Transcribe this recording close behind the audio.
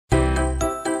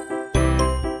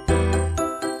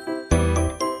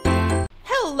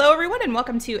everyone, and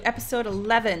welcome to episode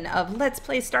 11 of Let's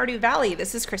Play Stardew Valley.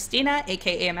 This is Christina,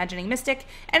 aka Imagining Mystic,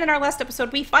 and in our last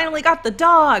episode we finally got the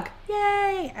dog!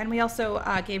 Yay! And we also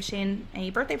gave Shane a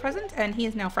birthday present, and he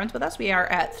is now friends with us. We are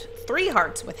at 3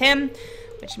 hearts with him,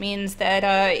 which means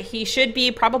that he should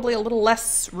be probably a little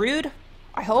less rude,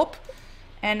 I hope.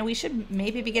 And we should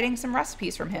maybe be getting some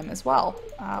recipes from him as well.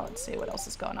 Let's see what else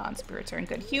is going on. Spirits are in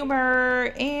good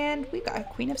humor, and we got a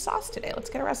Queen of Sauce today. Let's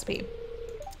get a recipe.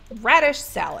 Radish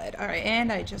salad. All right,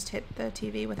 and I just hit the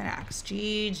TV with an axe.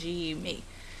 GG me.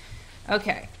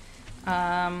 Okay.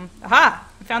 Aha!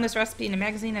 I found this recipe in a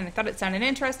magazine and I thought it sounded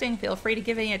interesting. Feel free to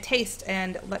give me a taste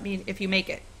and let me if you make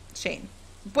it. Shane.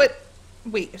 But,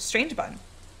 wait, a strange bun.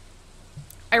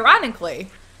 Ironically,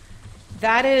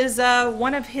 that is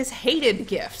one of his hated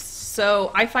gifts.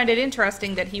 So I find it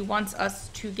interesting that he wants us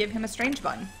to give him a strange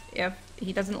bun if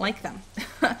he doesn't like them.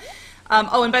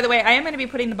 Oh, and by the way, I am going to be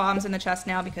putting the bombs in the chest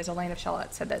now because Elaine of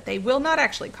Shallot said that they will not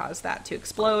actually cause that to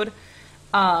explode.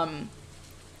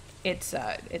 It's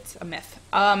a myth.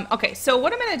 Okay, so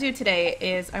what I'm going to do today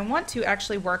is I want to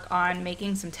actually work on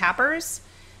making some tappers.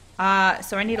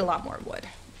 So I need a lot more wood.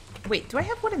 Wait, do I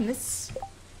have wood in this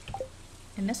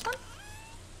one?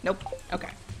 Nope. Okay.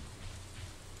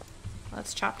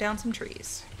 Let's chop down some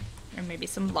trees. Or maybe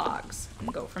some logs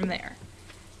and go from there.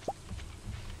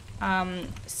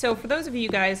 So for those of you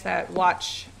guys that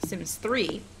watch Sims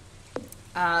 3,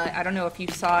 I don't know if you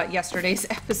saw yesterday's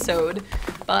episode,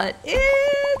 but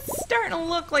it's starting to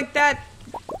look like that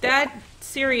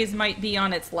series might be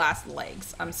on its last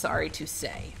legs, I'm sorry to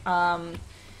say.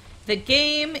 The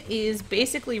game is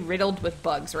basically riddled with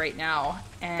bugs right now,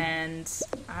 and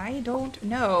I don't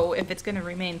know if it's going to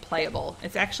remain playable.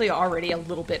 It's actually already a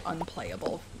little bit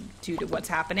unplayable due to what's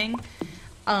happening.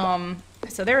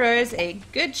 So there is a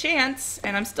good chance,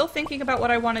 and I'm still thinking about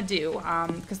what I want to do,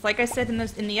 because like I said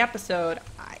in the episode,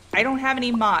 I don't have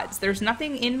any mods. There's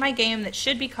nothing in my game that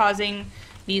should be causing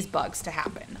these bugs to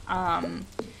happen.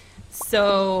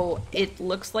 So it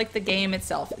looks like the game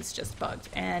itself is just bugged,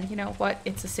 and you know what?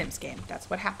 It's a Sims game. That's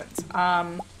what happens.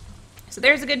 So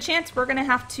there's a good chance we're going to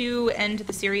have to end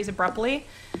the series abruptly,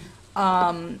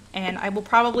 and I will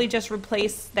probably just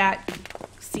replace that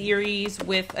series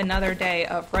with another day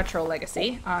of Retro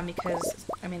Legacy, because,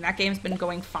 I mean, that game's been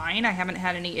going fine. I haven't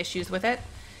had any issues with it,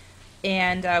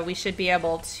 and we should be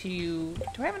able to...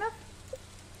 Do I have enough?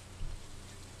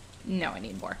 No, I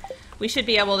need more. We should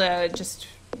be able to just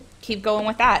keep going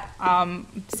with that.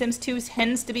 Sims 2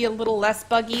 tends to be a little less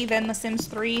buggy than The Sims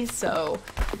 3, so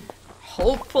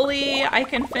hopefully I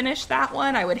can finish that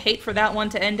one. I would hate for that one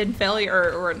to end in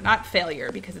failure, or not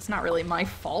failure, because it's not really my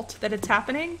fault that it's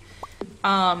happening.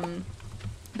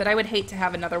 But I would hate to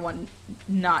have another one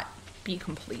not be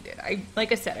completed.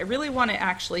 Like I said, I really want to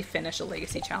actually finish a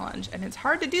legacy challenge, and it's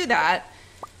hard to do that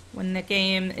when the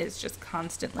game is just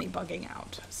constantly bugging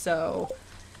out. So,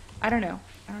 I don't know.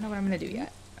 I don't know what I'm going to do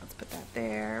yet. Let's put that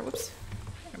there. Whoops.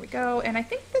 There we go. And I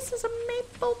think this is a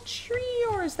maple tree,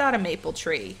 or is that a maple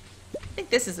tree? I think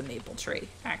this is a maple tree,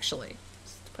 actually.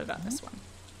 Let's put it on this one.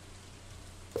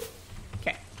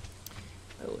 Okay.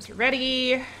 Those are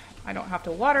ready. I don't have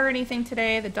to water anything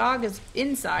today. The dog is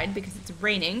inside because it's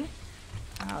raining.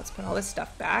 Let's put all this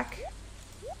stuff back.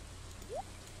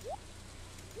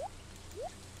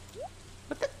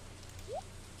 What the?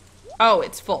 Oh,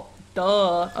 it's full.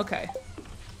 Duh. Okay.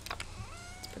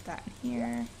 Let's put that in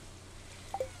here.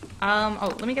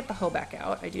 Oh, let me get the hoe back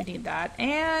out. I do need that.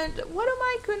 And what am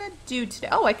I gonna do today?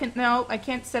 Oh, I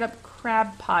can't set up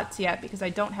crab pots yet because I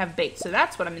don't have bait. So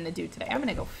that's what I'm gonna do today. I'm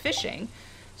gonna go fishing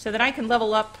so that I can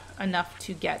level up enough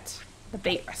to get the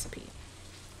bait recipe.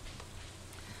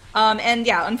 And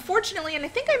yeah, unfortunately, and I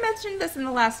think I mentioned this in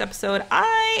the last episode,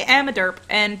 I am a derp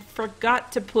and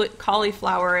forgot to put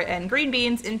cauliflower and green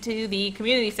beans into the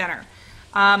community center.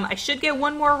 I should get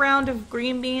one more round of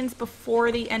green beans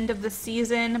before the end of the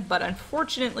season, but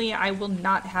unfortunately I will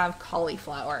not have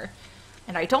cauliflower.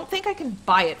 And I don't think I can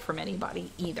buy it from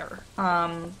anybody either.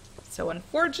 So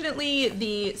unfortunately,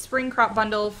 the spring crop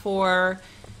bundle for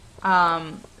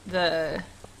the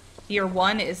year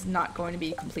 1 is not going to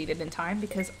be completed in time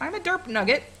because I'm a derp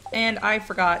nugget and I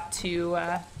forgot to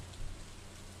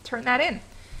turn that in.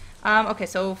 Okay,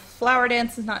 so flower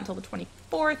dance is not until the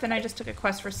 24th, and I just took a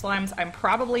quest for slimes. I'm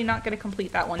probably not going to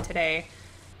complete that one today,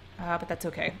 but that's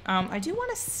okay. I do want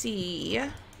to see...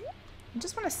 I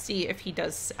just want to see if he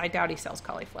does... I doubt he sells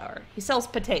cauliflower. He sells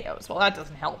potatoes. Well, that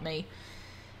doesn't help me.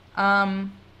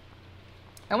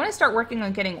 I want to start working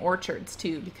on getting orchards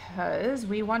too, because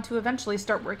we want to eventually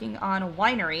start working on a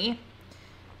winery,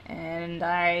 and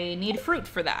I need fruit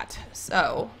for that.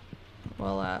 So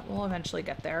we'll eventually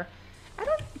get there.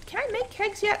 Can I make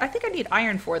kegs yet? I think I need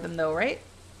iron for them though, right?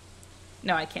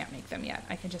 No, I can't make them yet.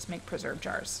 I can just make preserve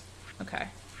jars. Okay.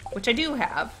 Which I do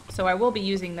have, so I will be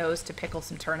using those to pickle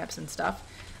some turnips and stuff.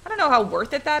 I don't know how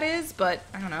worth it that is, but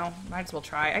I don't know. Might as well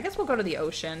try. I guess we'll go to the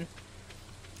ocean.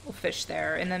 We'll fish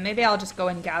there, and then maybe I'll just go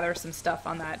and gather some stuff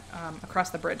on that across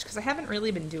the bridge, because I haven't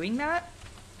really been doing that,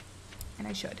 and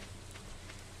I should.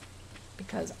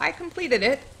 Because I completed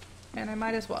it, and I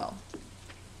might as well.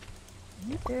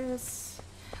 Need this.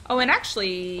 Oh, and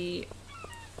actually,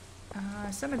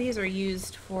 some of these are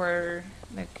used for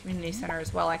the community center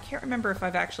as well. I can't remember if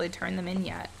I've actually turned them in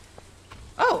yet.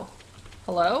 Oh!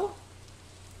 Hello?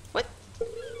 What?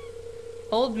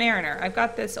 Old Mariner. I've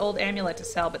got this old amulet to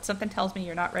sell, but something tells me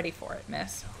you're not ready for it,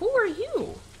 miss. Who are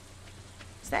you?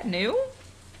 Is that new?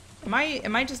 Am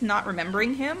I just not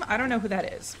remembering him? I don't know who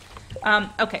that is.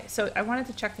 Okay, so I wanted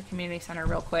to check the community center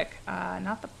real quick.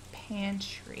 Not the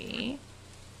pantry.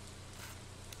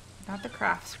 Not the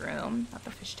crafts room. Not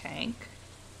the fish tank.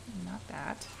 Not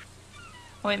that.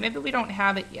 Oh wait, maybe we don't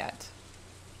have it yet.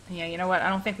 Yeah, you know what? I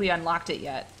don't think we unlocked it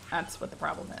yet. That's what the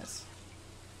problem is.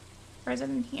 Or is it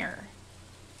in here?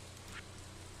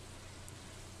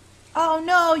 Oh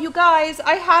no, you guys!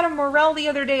 I had a morel the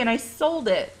other day and I sold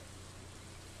it.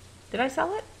 Did I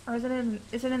sell it? Or is it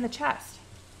in the chest?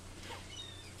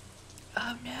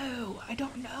 Oh no, I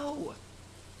don't know.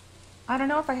 I don't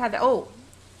know if I had that. Oh,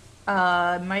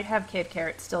 might have cave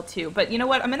carrots still too. But you know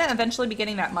what? I'm gonna eventually be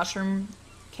getting that mushroom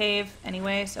cave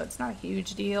anyway, so it's not a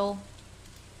huge deal.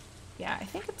 Yeah, I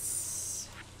think it's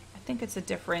a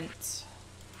different.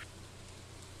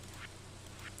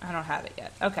 I don't have it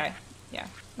yet. Okay, yeah,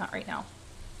 not right now.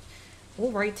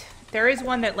 All right, there is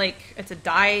one that like it's a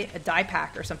dye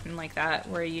pack or something like that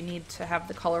where you need to have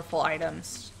the colorful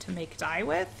items to make dye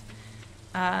with.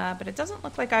 But it doesn't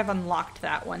look like I've unlocked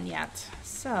that one yet.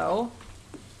 So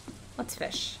let's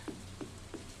fish.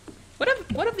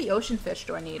 What of the ocean fish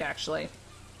do I need actually?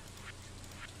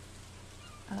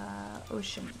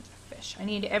 Ocean fish. I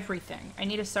need everything. I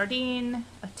need a sardine,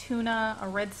 a tuna, a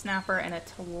red snapper, and a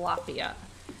tilapia.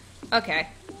 Okay.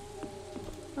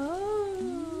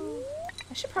 Oh,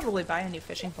 I should probably buy a new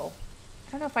fishing pole.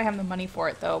 I don't know if I have the money for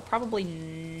it though. Probably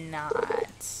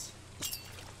not.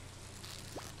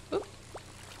 Oop.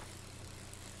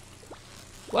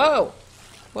 Whoa!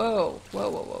 Whoa! Whoa!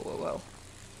 Whoa! Whoa! Whoa! Whoa!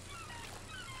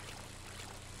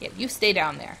 Yeah, you stay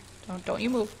down there. Don't you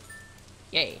move.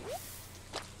 Yay.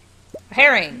 A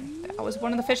herring. That was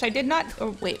one of the fish I did not...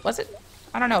 Oh, wait, was it?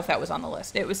 I don't know if that was on the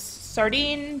list. It was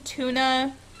sardine,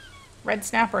 tuna, red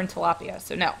snapper, and tilapia,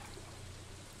 so no.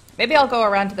 Maybe I'll go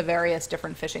around to the various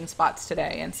different fishing spots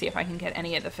today and see if I can get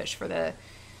any of the fish for the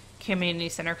community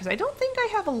center, because I don't think I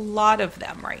have a lot of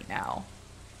them right now.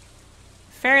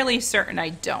 Fairly certain I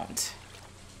don't.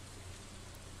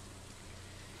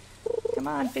 Come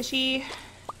on, fishy.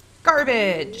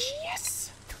 Garbage!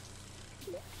 Yes!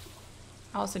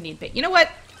 I also need bait. You know what?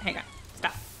 Hang on.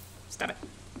 Stop. Stop it.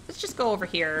 Let's just go over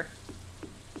here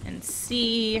and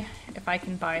see if I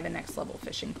can buy the next level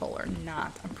fishing pole or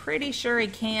not. I'm pretty sure I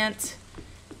can't,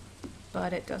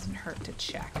 but it doesn't hurt to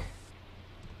check.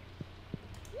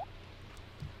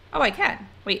 Oh, I can.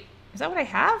 Wait, is that what I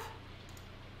have?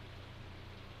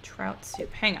 Trout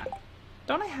soup. Hang on.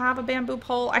 Don't I have a bamboo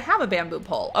pole? I have a bamboo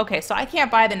pole. Okay, so I can't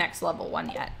buy the next level one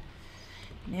yet.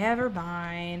 Never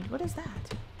mind. What is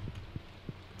that?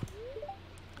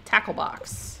 Tackle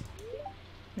box.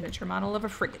 Miniature model of a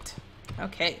frigate.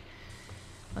 Okay.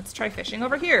 Let's try fishing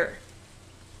over here.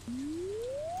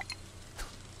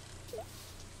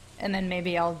 And then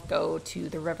maybe I'll go to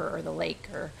the river or the lake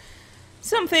or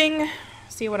something.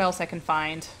 See what else I can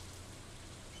find.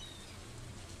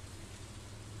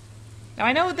 Now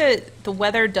I know that the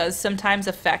weather does sometimes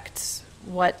affect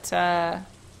what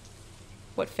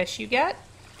fish you get.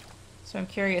 So I'm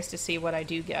curious to see what I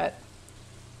do get.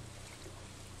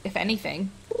 If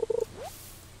anything.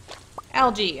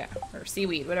 Algae, or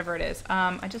seaweed, whatever it is.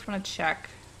 I just want to check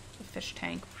the fish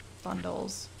tank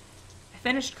bundles. I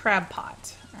finished crab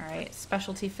pot. Alright,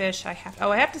 specialty fish. I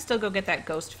have to still go get that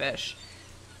ghost fish.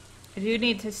 I do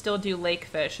need to still do lake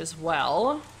fish as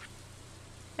well.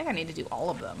 I think I need to do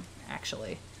all of them,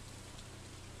 actually.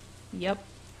 Yep.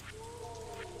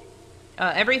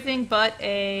 Everything but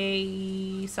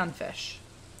a sunfish.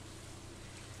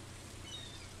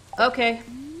 Okay.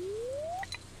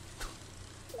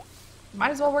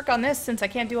 Might as well work on this since I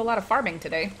can't do a lot of farming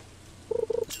today.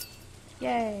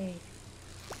 Yay.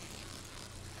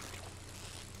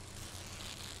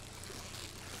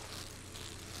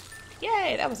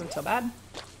 Yay, that wasn't so bad.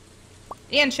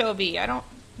 Anchovy,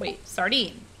 wait,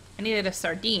 sardine. I needed a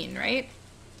sardine, right?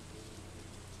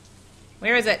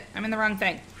 Where is it? I'm in the wrong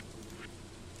thing.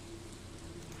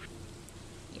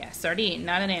 Yeah, sardine,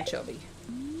 not an anchovy.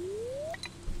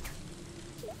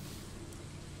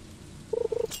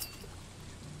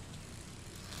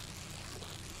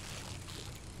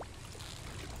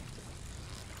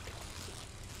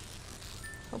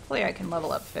 Hopefully I can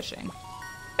level up fishing.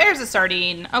 There's a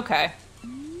sardine. Okay.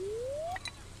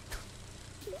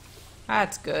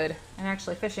 That's good. And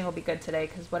actually fishing will be good today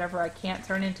because whatever I can't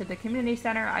turn into the community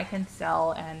center, I can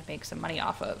sell and make some money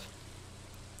off of.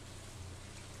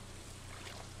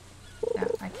 Now,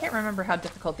 I can't remember how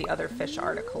difficult the other fish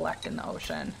are to collect in the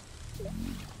ocean.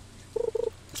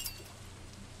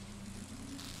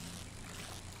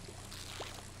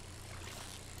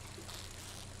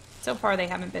 So far they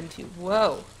haven't been too...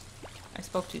 Whoa! I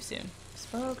spoke too soon.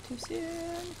 Spoke too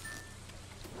soon.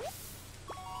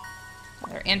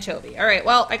 Another anchovy. Alright,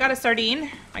 well, I got a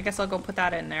sardine. I guess I'll go put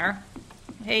that in there.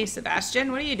 Hey,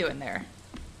 Sebastian, what are you doing there?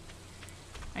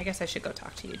 I guess I should go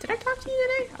talk to you. Did I talk to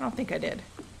you today? I don't think I did.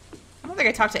 I don't think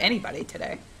I talked to anybody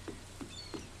today.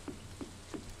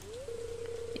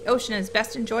 The ocean is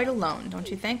best enjoyed alone, don't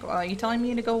you think? Well, are you telling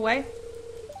me to go away?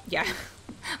 Yeah.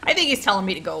 I think he's telling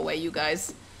me to go away, you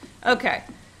guys. Okay.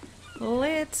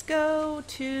 Let's go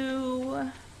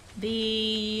to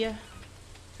the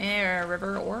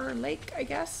river or lake, I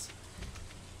guess.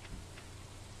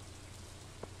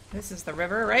 This is the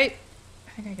river, right?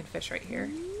 I think I can fish right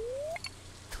here.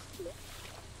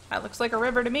 That looks like a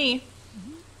river to me.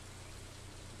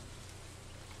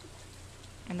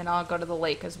 And then I'll go to the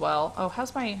lake as well. Oh,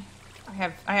 how's my... I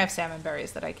have salmon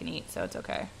berries that I can eat, so it's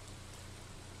okay.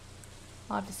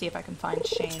 I'll have to see if I can find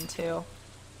Shane, too.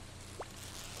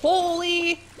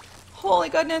 Holy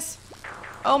goodness.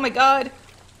 Oh my god.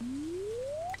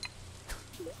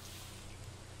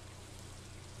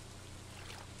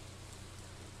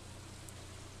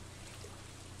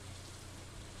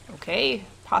 Okay,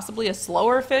 possibly a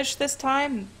slower fish this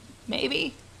time,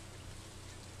 maybe.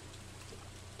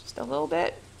 Just a little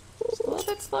bit. Just a little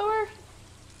bit slower.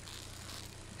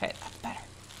 Okay, that's better.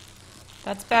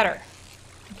 That's better.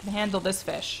 I can handle this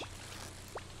fish.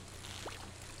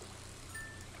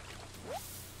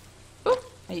 Oop,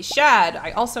 a shad.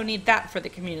 I also need that for the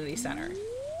community center.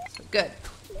 So good.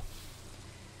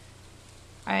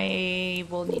 I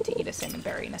will need to eat a salmon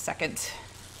berry in a second.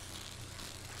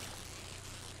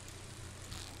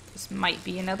 This might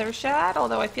be another shad,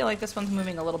 although I feel like this one's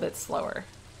moving a little bit slower.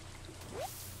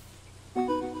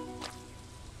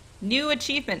 New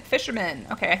achievement, fisherman.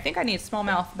 Okay, I think I need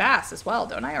smallmouth bass as well,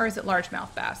 don't I? Or is it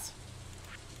largemouth bass?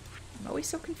 I'm always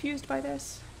so confused by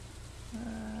this.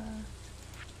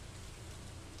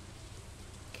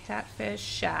 Catfish,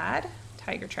 shad,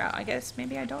 tiger trout. I guess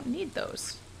maybe I don't need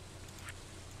those.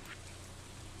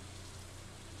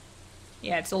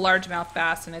 Yeah, it's a largemouth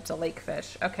bass and it's a lake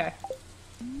fish. Okay.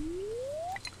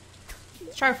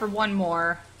 Let's try for one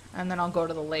more, and then I'll go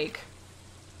to the lake.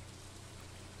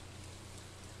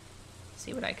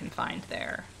 See what I can find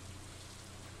there.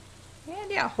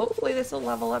 And yeah, hopefully this will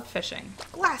level up fishing.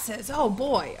 Glasses! Oh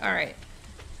boy! Alright.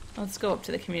 Let's go up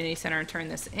to the community center and turn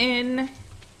this in.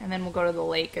 And then we'll go to the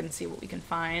lake and see what we can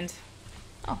find.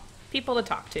 Oh, people to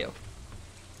talk to.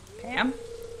 Pam?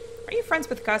 Are you friends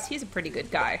with Gus? He's a pretty good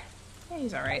guy. Yeah,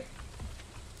 he's alright.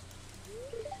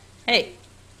 Hey.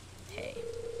 Hey.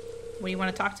 What do you want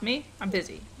to talk to me? I'm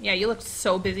busy. Yeah, you look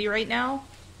so busy right now.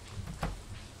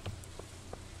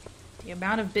 The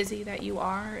amount of busy that you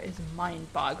are is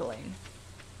mind-boggling.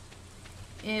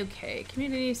 Okay,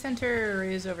 community center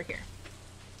is over here.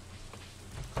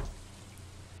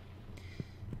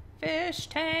 Fish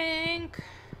tank.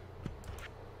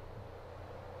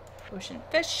 Ocean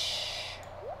fish.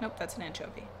 Nope, that's an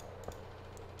anchovy.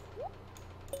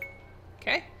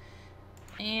 Okay.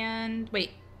 And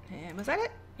wait, was that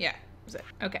it? Yeah, was it?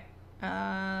 Okay.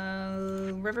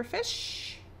 River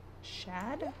fish.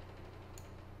 Shad.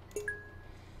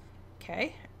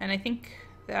 Okay, and I think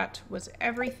that was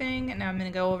everything. And now I'm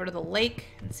going to go over to the lake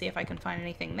and see if I can find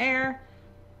anything there.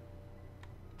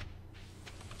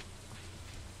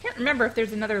 Can't remember if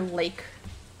there's another lake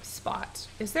spot.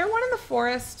 Is there one in the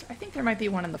forest? I think there might be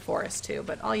one in the forest too,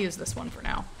 but I'll use this one for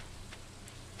now.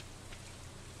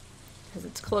 Because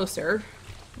it's closer.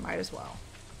 Might as well.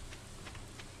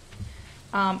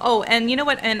 Oh, and you know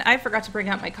what? And I forgot to bring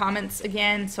up my comments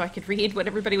again so I could read what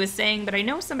everybody was saying, but I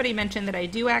know somebody mentioned that I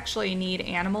do actually need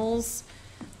animals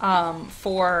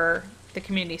for the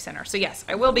community center. So yes,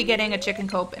 I will be getting a chicken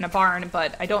coop in a barn,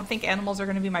 but I don't think animals are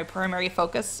going to be my primary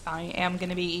focus. I am going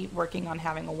to be working on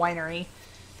having a winery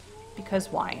because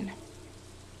wine.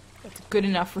 That's a good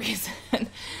enough reason.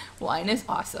 Wine is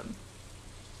awesome.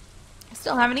 I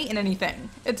still haven't eaten anything.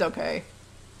 It's okay.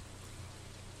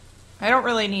 I don't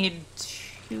really need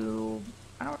to...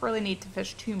 I don't really need to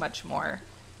fish too much more.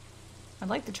 I'd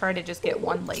like to try to just get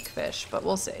one lake fish, but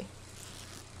we'll see.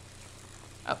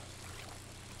 Oh.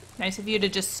 Nice of you to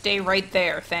just stay right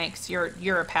there, thanks.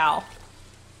 You're a pal.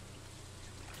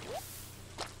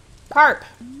 Carp!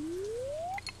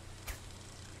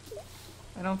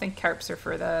 I don't think carps are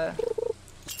for the...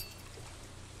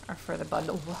 are for the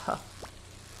bundle. Whoa.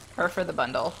 Or for the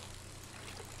bundle.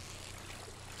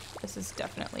 This is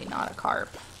definitely not a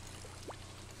carp.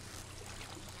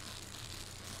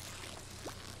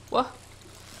 Whoa.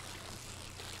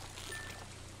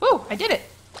 Woo! I did it!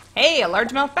 Hey, a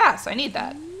largemouth bass. I need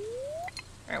that.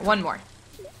 Alright, one more.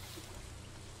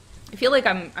 I feel like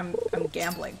I'm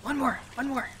gambling. One more.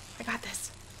 I got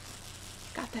this.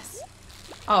 Got this.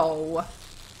 Oh.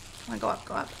 Come on, go up.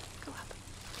 Go up.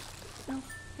 No,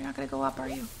 you're not gonna go up, are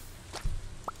you?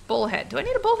 Bullhead. Do I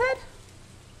need a bullhead?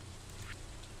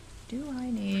 Do I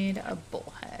need a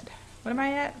bullhead? What am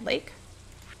I at? Lake?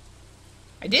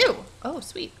 I do. Oh,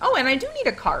 sweet. Oh, and I do need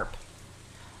a carp.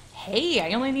 Hey,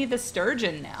 I only need the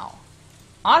sturgeon now.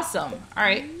 Awesome. All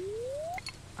right.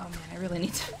 Oh man, I really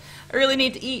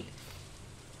need to eat.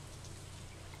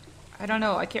 I don't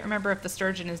know. I can't remember if the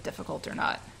sturgeon is difficult or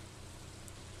not.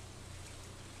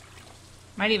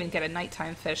 Might even get a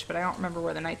nighttime fish, but I don't remember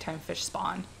where the nighttime fish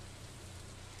spawn.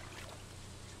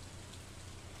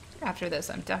 After this,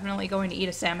 I'm definitely going to eat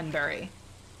a salmon berry.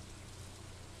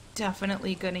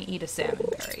 Definitely gonna eat a salmon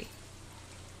berry.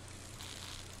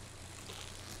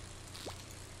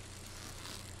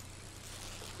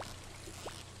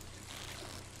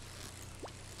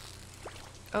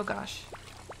 Oh gosh.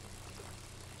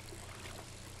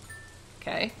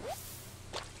 Okay.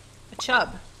 A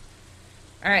chub.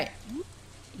 Alright.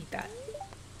 Eat that.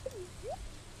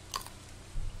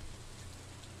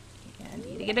 And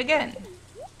eat it again.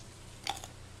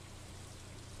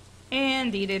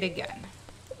 And eat it again.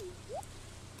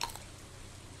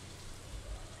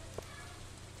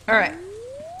 Alright.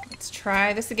 Let's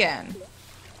try this again.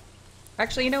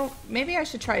 Actually, you know, maybe I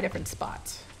should try a different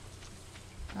spot.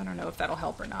 I don't know if that'll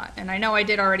help or not. And I know I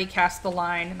did already cast the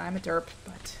line, and I'm a derp,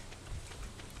 but...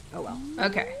 oh well.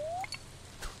 Okay.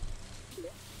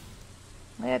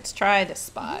 Let's try this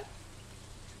spot.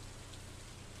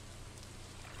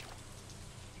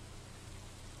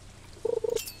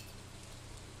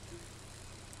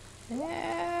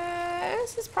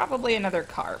 This is probably another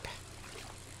carp.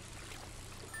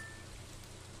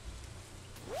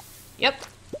 Yep.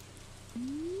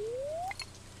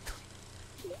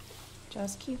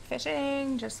 Just keep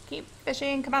fishing. Just keep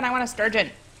fishing. Come on, I want a sturgeon.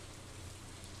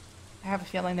 I have a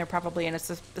feeling they're probably in a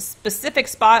specific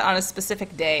spot on a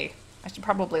specific day. I should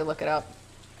probably look it up.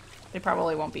 They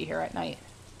probably won't be here at night.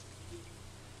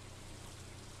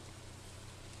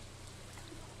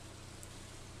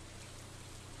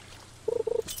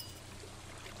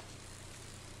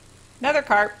 Another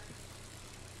carp.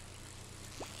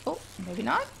 Oh, maybe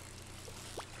not.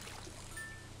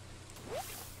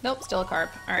 Nope, still a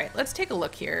carp. Alright, let's take a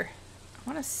look here. I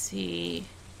want to see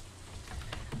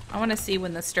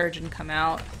when the sturgeon come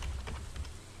out.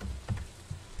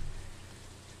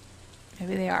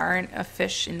 Maybe they aren't a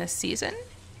fish in this season.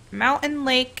 Mountain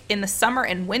lake in the summer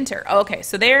and winter. Oh, okay,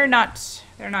 so they're not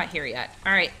here yet.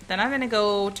 Alright, then I'm gonna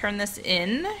go turn this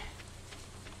in.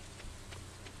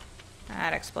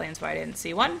 That explains why I didn't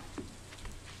see one.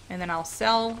 And then I'll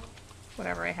sell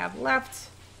whatever I have left.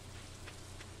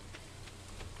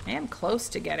 I am close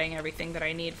to getting everything that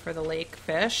I need for the lake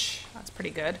fish. That's pretty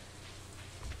good.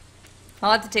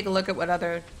 I'll have to take a look at what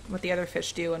the other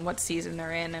fish do and what season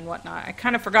they're in and whatnot. I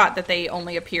kind of forgot that they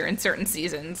only appear in certain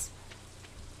seasons.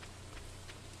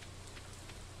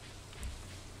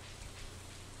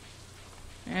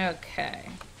 Okay.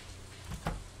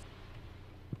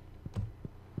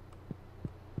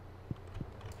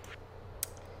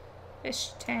 Fish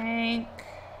tank.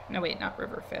 No, wait, not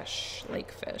river fish.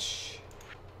 Lake fish.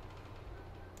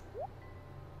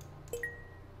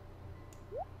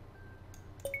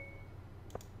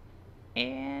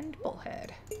 And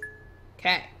bullhead.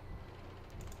 Okay.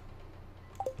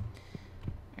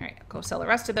 Alright, I'll go sell the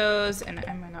rest of those, and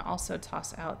I'm gonna also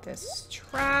toss out this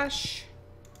trash.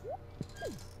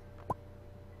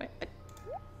 Wait, what?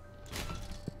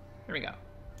 There we go.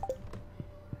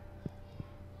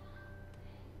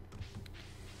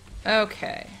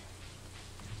 Okay.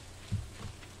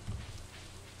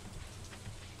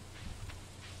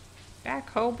 Back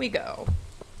home we go.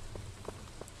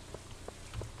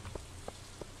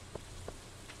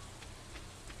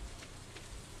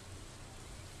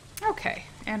 Okay,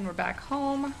 and we're back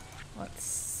home. Let's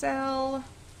sell.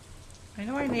 I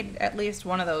know I need at least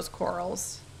one of those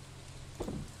corals.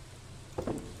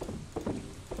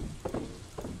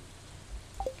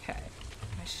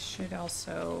 should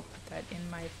also put that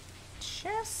in my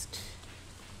chest.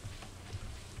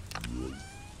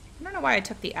 I don't know why I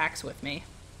took the axe with me.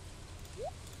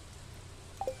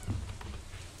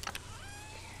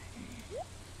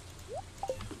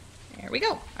 There we go.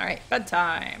 All right,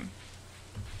 bedtime.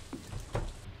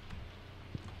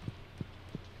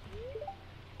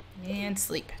 And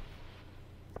sleep.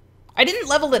 I didn't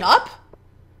level it up?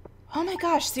 Oh my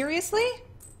gosh, seriously?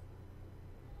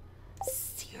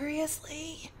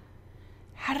 Seriously?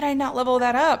 How did I not level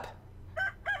that up?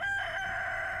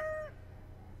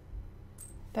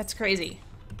 That's crazy.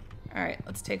 All right,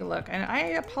 let's take a look. And I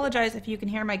apologize if you can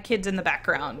hear my kids in the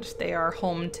background. They are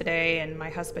home today and my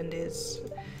husband is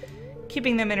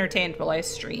keeping them entertained while I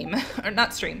stream. Or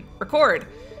not stream, record.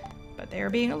 But they are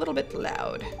being a little bit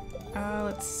loud.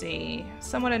 Let's see.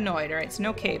 Somewhat annoyed. All right, so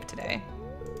no cave today.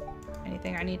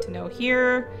 Anything I need to know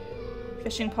here?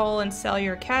 Fishing pole and sell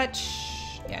your catch.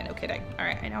 Yeah, no kidding. All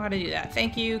right, I know how to do that.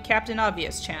 Thank you, Captain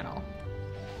Obvious channel.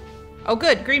 Oh,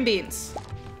 good. Green beans.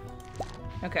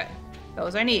 Okay.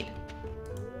 Those I need.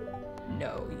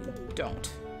 No, you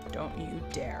don't. Don't you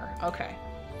dare. Okay.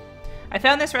 I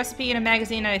found this recipe in a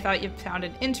magazine and I thought you found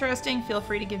it interesting. Feel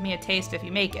free to give me a taste if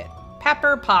you make it.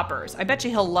 Pepper poppers. I bet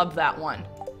you he'll love that one.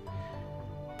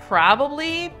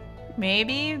 Probably.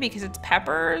 Maybe because it's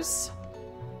peppers.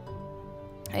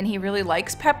 And he really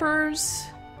likes peppers.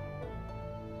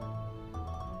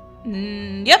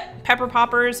 Yep. Pepper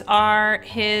poppers are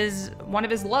one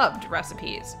of his loved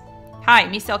recipes. Hi,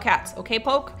 me sell cats. Okay,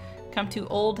 Poke? Come to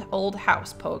old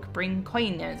house, Poke. Bring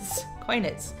coins.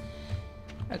 Coins.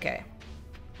 Okay.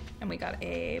 And we got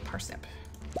a parsnip.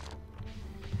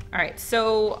 Alright,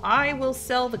 so I will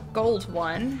sell the gold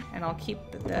one, and I'll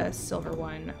keep the silver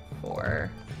one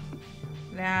for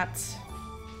that.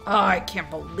 Oh, I can't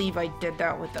believe I did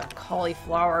that with the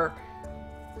cauliflower.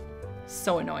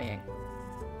 So annoying.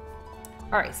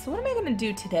 Alright, so what am I going to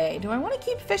do today? Do I want to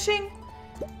keep fishing?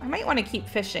 I might want to keep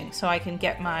fishing so I can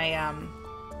get my,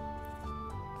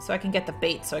 so I can get the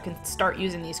bait, so I can start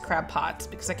using these crab pots,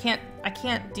 because I can't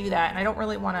do that, and I don't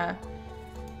really want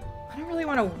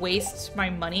to waste my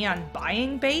money on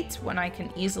buying bait when I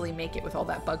can easily make it with all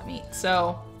that bug meat.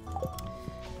 So,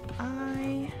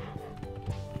 oh,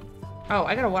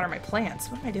 I gotta water my plants.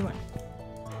 What am I doing?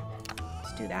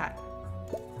 Let's do that.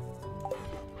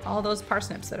 All those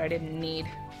parsnips that I didn't need.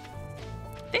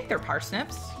 I think they're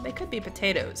parsnips. They could be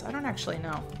potatoes. I don't actually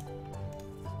know.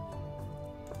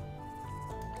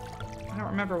 I don't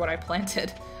remember what I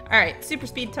planted. All right, super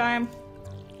speed time.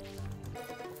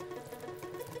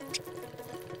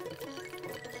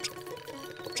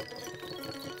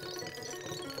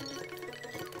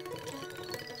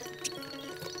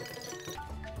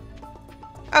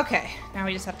 Okay, now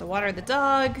we just have to water the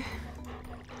dog.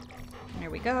 There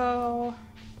we go.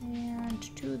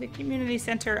 And to the community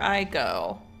center I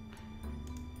go.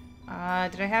 I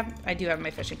do have my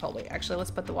fishing pole. Wait, actually,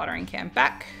 let's put the watering can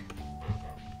back.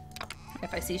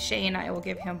 If I see Shane, I will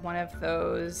give him one of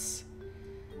those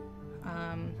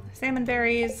salmon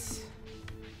berries.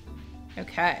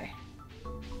 Okay.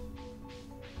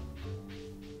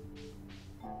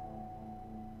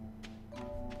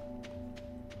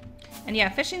 And yeah,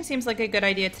 fishing seems like a good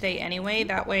idea today anyway.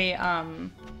 That way I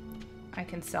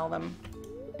can sell them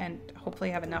and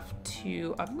hopefully have enough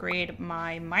to upgrade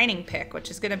my mining pick, which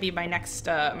is going to be my next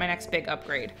big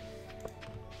upgrade.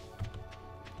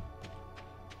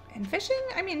 And fishing,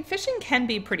 I mean, fishing can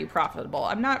be pretty profitable.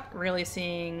 I'm not really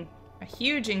seeing a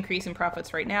huge increase in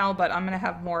profits right now, but I'm going to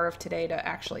have more of today to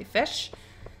actually fish.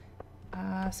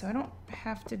 So I don't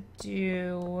have to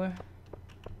do...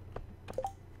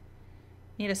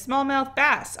 Need a smallmouth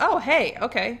bass. Oh, hey,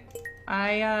 okay.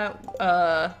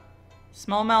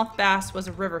 Smallmouth bass was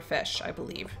a river fish, I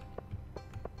believe.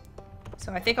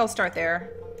 So I think I'll start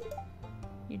there.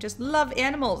 You just love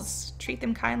animals. Treat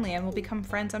them kindly and we'll become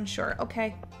friends, I'm sure.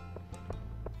 Okay.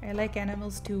 I like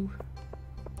animals too.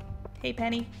 Hey,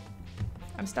 Penny.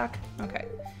 I'm stuck. Okay.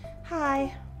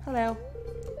 Hi. Hello.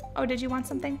 Oh, did you want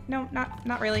something? No,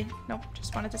 not really. Nope,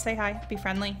 just wanted to say hi, be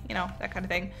friendly, you know, that kind of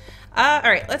thing. All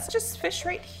right, let's just fish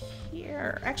right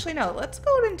here. Actually, no, let's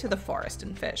go into the forest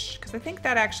and fish, because I think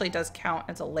that actually does count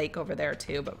as a lake over there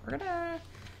too, but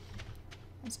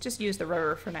let's just use the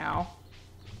river for now.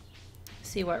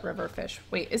 See what river fish.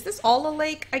 Wait, is this all a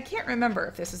lake? I can't remember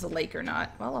if this is a lake or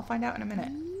not. Well, I'll find out in a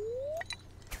minute.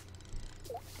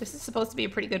 This is supposed to be a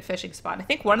pretty good fishing spot. I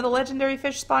think one of the legendary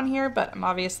fish spawn here, but I'm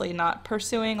obviously not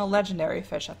pursuing a legendary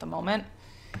fish at the moment.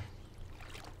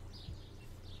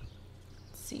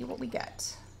 Let's see what we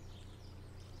get.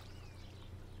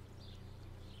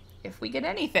 If we get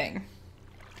anything.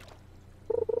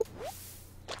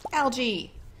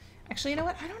 Algae. Actually, you know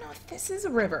what? I don't know if this is a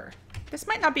river. This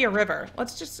might not be a river.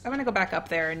 Let's just... I'm gonna go back up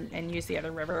there and use the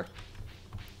other river.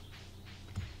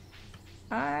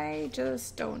 I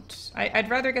just don't... I'd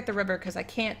rather get the river because I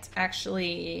can't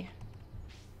actually...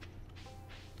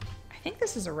 I think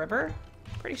this is a river.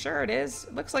 Pretty sure it is.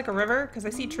 It looks like a river because I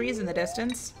see trees in the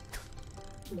distance.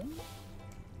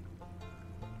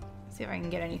 See if I can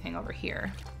get anything over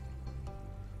here.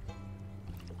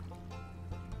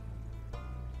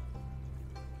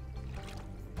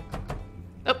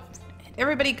 Oh,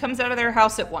 everybody comes out of their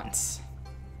house at once.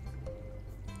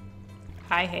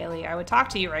 Hi, Haley. I would talk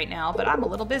to you right now, but I'm a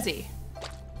little busy.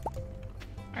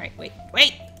 Alright, wait!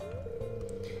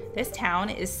 This town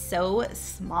is so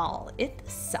small. It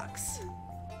sucks.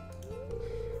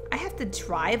 I have to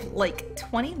drive like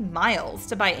 20 miles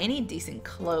to buy any decent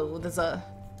clothes.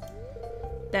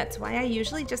 That's why I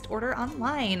usually just order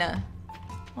online. Well,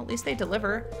 at least they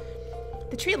deliver.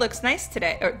 The tree looks nice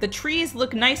today. Or the trees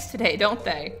look nice today, don't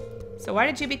they? So why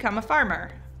did you become a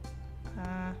farmer?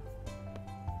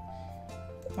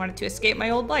 Wanted to escape my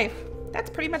old life. That's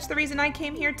pretty much the reason I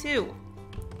came here too.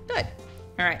 Good.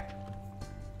 All right.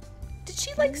 Did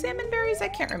she like salmon berries? I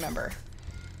can't remember.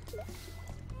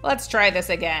 Let's try this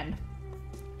again.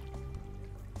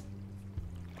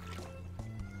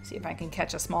 See if I can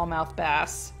catch a smallmouth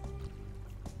bass.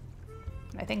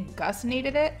 I think Gus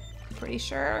needed it. Pretty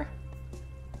sure.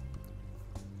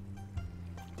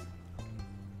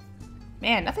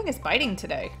 Man, nothing is biting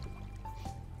today.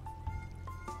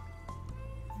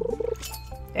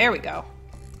 There we go.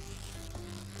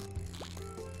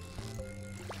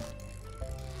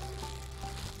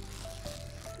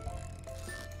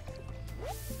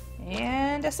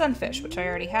 And a sunfish, which I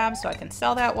already have, so I can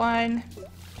sell that one.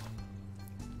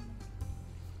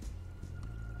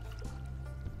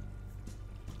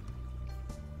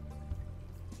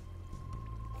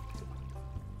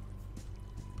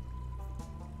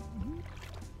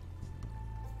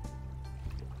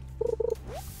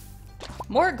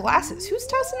 More glasses. Who's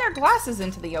tossing their glasses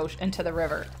into the ocean, into the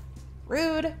river?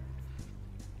 Rude.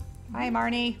 Hi,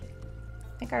 Marnie.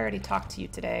 I think I already talked to you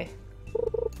today.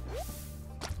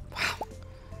 Wow.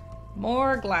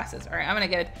 More glasses. All right, I'm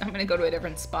gonna go to a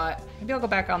different spot. Maybe I'll go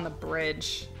back on the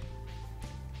bridge.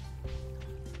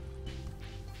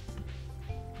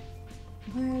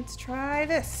 Let's try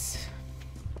this.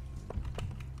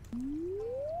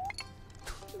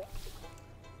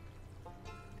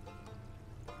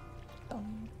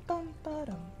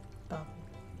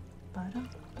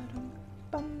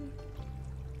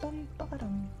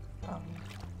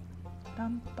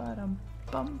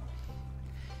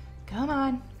 Come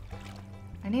on.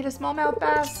 I need a smallmouth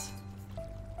bass.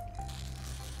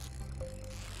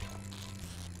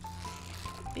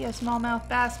 Be a smallmouth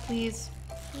bass, please.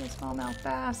 Be a smallmouth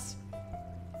bass.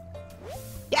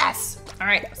 Yes!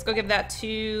 Alright, let's go give that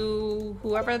to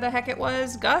whoever the heck it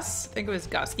was. Gus? I think it was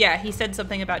Gus. Yeah, he said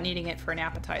something about needing it for an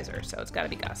appetizer, so it's gotta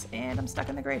be Gus. And I'm stuck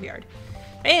in the graveyard.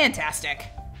 Fantastic!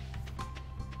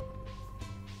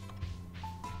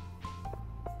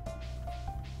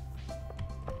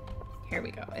 Here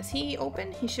we go. Is he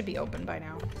open? He should be open by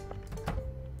now.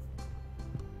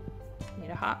 Need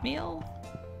a hot meal?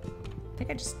 I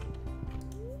think I just...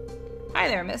 Hi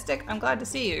there, Mystic. I'm glad to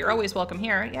see you. You're always welcome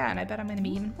here. Yeah, and I bet I'm going to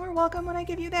be even more welcome when I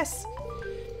give you this.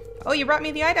 Oh, you brought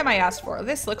me the item I asked for.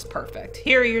 This looks perfect.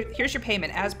 Here's your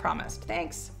payment, as promised.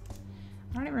 Thanks.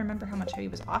 I don't even remember how much he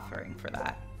was offering for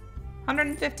that.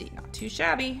 150. Not too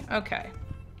shabby. Okay.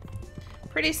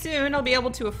 Pretty soon, I'll be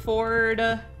able to afford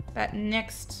that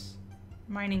next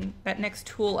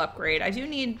tool upgrade. I do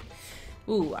need...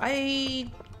 Ooh,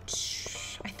 I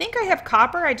think I have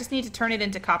copper. I just need to turn it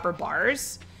into copper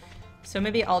bars. So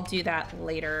maybe I'll do that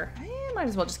later. I might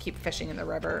as well just keep fishing in the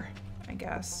river, I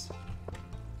guess.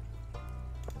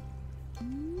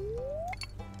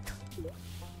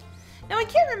 Now I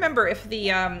can't remember if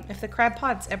the crab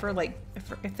pots ever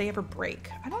if they ever break.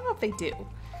 I don't know if they do.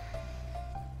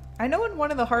 I know in one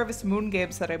of the Harvest Moon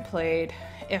games that I played,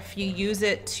 if you use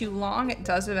it too long, it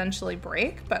does eventually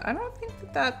break, but I don't think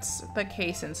that that's the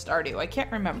case in Stardew. I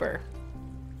can't remember.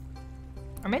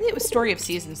 Or maybe it was Story of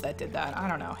Seasons that did that. I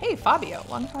don't know. Hey, Fabio.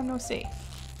 Long time no see.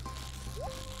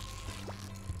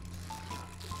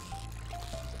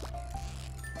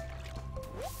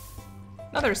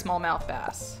 Another smallmouth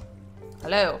bass.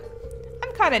 Hello.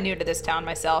 I'm kind of new to this town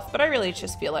myself, but I really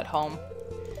just feel at home.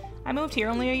 I moved here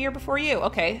only a year before you.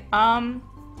 Okay. I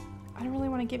don't really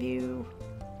want to give you...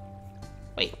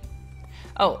 Wait.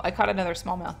 Oh, I caught another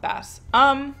smallmouth bass.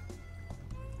 I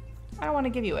don't want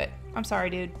to give you it. I'm sorry,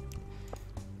 dude.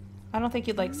 I don't think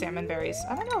you'd like salmon berries.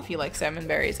 I don't know if you like salmon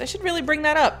berries. I should really bring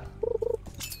that up.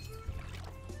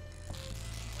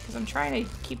 because I'm trying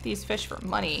to keep these fish for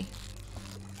money.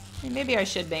 I mean, maybe I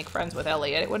should make friends with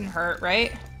Elliot. It wouldn't hurt,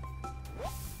 right?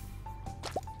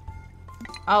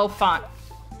 Oh, fine.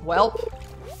 Welp.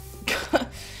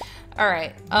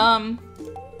 Alright, oh,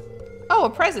 a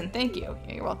present, thank you.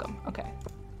 Yeah, you're welcome. Okay.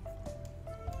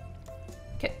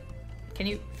 Can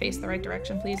you face the right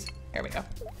direction, please? There we go.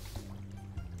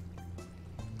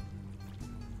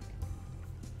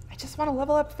 I just want to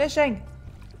level up fishing.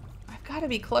 I've got to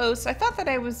be close. I thought that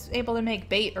I was able to make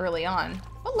bait early on.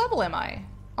 What level am I?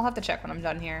 I'll have to check when I'm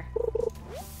done here.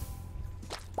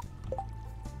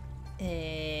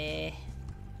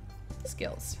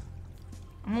 Skills.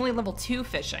 I'm only level 2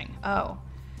 fishing. Oh.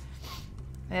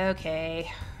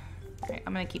 Okay. Alright,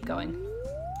 I'm gonna keep going.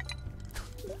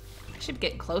 I should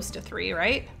get close to 3,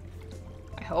 right?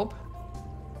 I hope.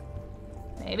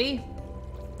 Maybe?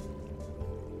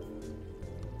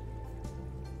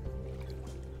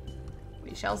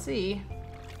 We shall see.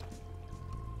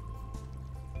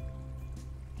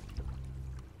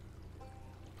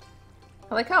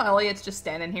 I like how Elliot's just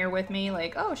standing here with me,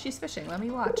 like, oh, she's fishing, let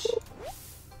me watch.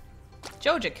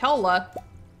 Joja-Cola.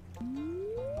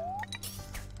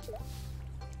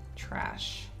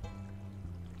 Trash.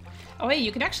 Oh, hey,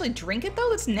 you can actually drink it, though?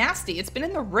 That's nasty. It's been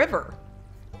in the river.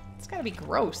 It's gotta be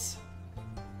gross.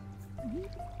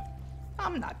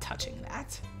 I'm not touching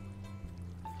that.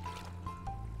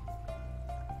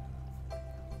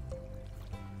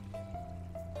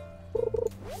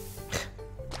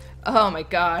 Oh my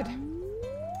god.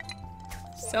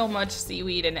 So much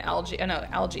seaweed and algae. Oh no,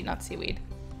 algae, not seaweed.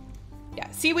 Yeah,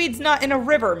 seaweed's not in a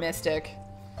river, Mystic.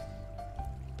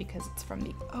 Because it's from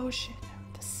the ocean,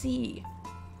 the sea.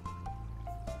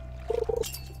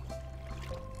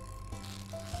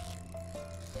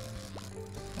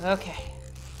 Okay.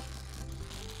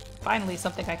 Finally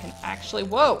something I can actually...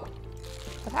 Whoa!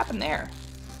 What happened there?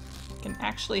 I can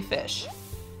actually fish.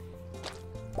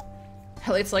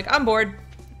 Elliot's like, I'm bored.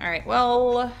 Alright,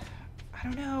 well... I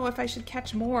don't know if I should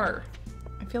catch more.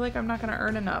 I feel like I'm not gonna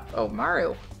earn enough. Oh,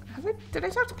 Maru. Did I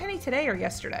talk to Penny today or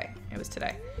yesterday? It was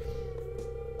today.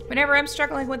 Whenever I'm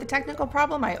struggling with a technical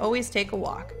problem, I always take a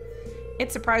walk.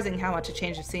 It's surprising how much a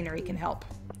change of scenery can help.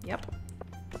 Yep.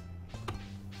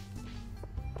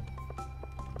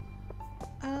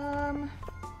 I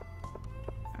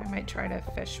might try to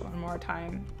fish one more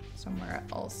time somewhere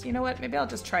else. You know what? Maybe I'll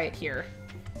just try it here.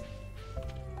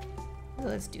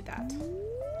 Let's do that.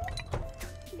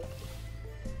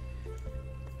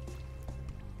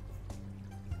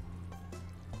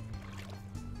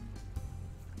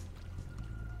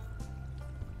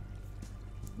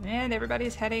 And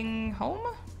everybody's heading home?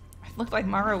 It looked like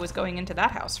Mara was going into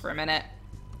that house for a minute.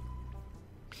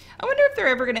 I wonder if they're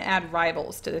ever going to add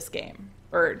rivals to this game.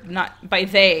 Or not, by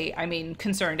they, I mean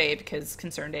Concerned Aid, because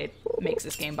Concerned Aid makes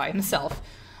this game by himself.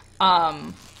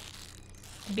 It'd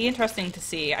be interesting to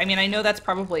see. I mean, I know that's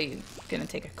probably going to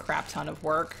take a crap ton of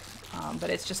work, but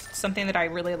it's just something that I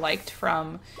really liked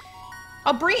from...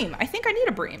 Oh, bream! I think I need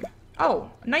a bream. Oh,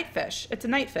 nightfish. It's a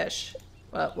nightfish.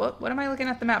 What am I looking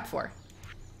at the map for?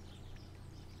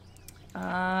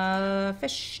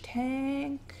 Fish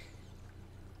tank.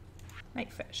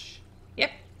 Nightfish.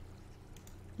 Yep.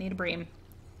 Need a bream.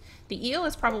 The eel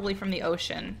is probably from the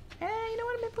ocean. You know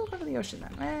what? I'm gonna go to the ocean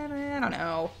then. I don't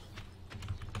know.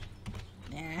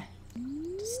 Nah.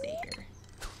 Just stay here.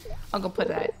 I'll go put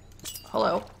that...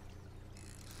 Hello.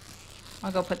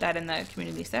 I'll go put that in the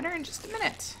community center in just a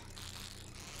minute.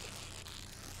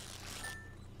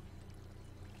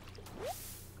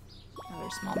 Another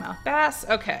smallmouth bass.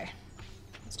 Okay.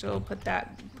 Let's go put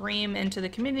that bream into the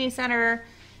community center,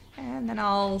 and then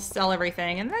I'll sell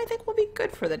everything, and then I think we'll be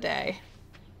good for the day.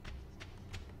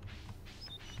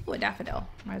 Ooh, a daffodil.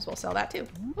 Might as well sell that too.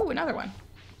 Ooh, another one.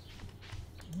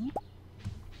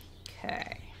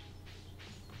 Okay.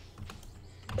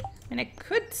 And I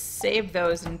could save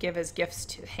those and give as gifts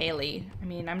to Haley. I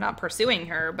mean, I'm not pursuing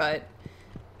her, but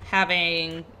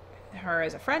having her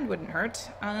as a friend wouldn't hurt.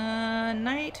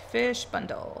 Night fish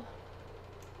bundle.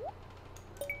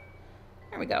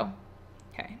 There we go.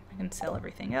 Okay, I can sell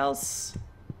everything else.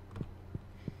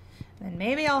 Then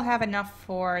maybe I'll have enough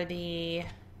for the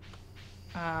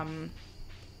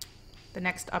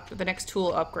next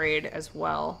tool upgrade as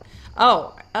well.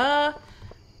 Oh,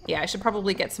 yeah, I should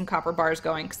probably get some copper bars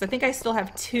going because I think I still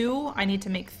have 2. I need to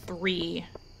make 3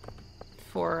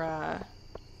 for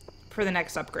the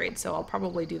next upgrade, so I'll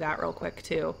probably do that real quick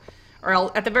too.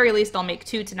 Or at the very least, I'll make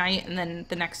 2 tonight, and then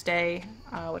the next day,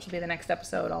 which will be the next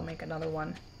episode, I'll make another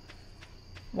one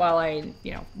while I,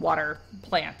 you know, water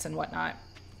plants and whatnot.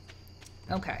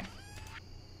 Okay.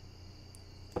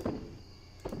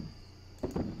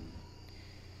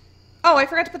 Oh, I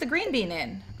forgot to put the green bean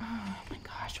in. Oh my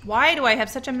gosh. Why do I have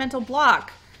such a mental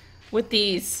block with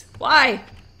these? Why?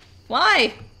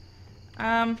 Why?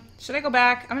 Should I go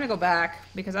back? I'm gonna go back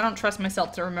because I don't trust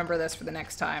myself to remember this for the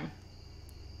next time.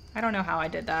 I don't know how I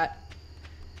did that.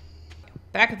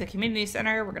 Back at the community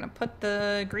center, we're gonna put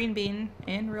the green bean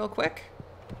in real quick.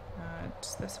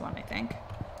 Just this one, I think.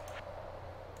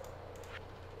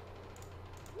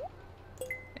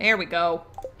 There we go.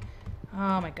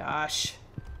 Oh my gosh.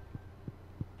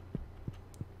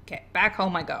 Okay, back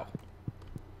home I go.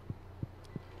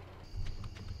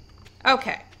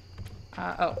 Okay.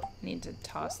 Oh, need to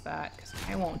toss that because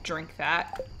I won't drink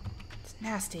that. It's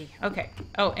nasty. Okay.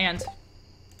 Oh, and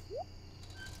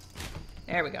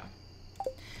there we go.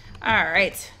 All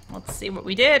right. Let's see what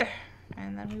we did,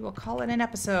 and then we will call it an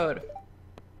episode.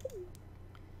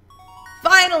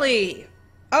 Finally!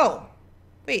 Oh,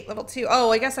 wait, level 2.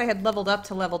 Oh, I guess I had leveled up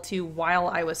to level 2 while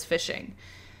I was fishing.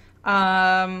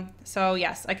 So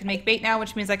yes, I can make bait now,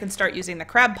 which means I can start using the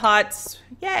crab pots.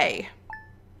 Yay!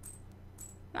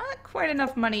 Not quite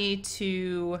enough money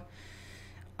to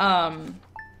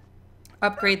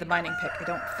upgrade the mining pick, I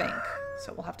don't think.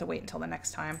 So we'll have to wait until the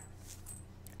next time.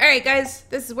 Alright guys,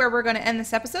 this is where we're going to end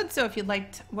this episode, so if you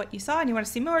liked what you saw and you want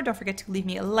to see more, don't forget to leave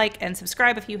me a like and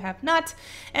subscribe if you have not,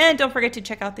 and don't forget to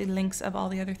check out the links of all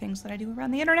the other things that I do around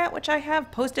the internet, which I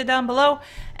have posted down below,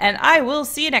 and I will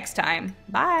see you next time.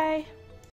 Bye!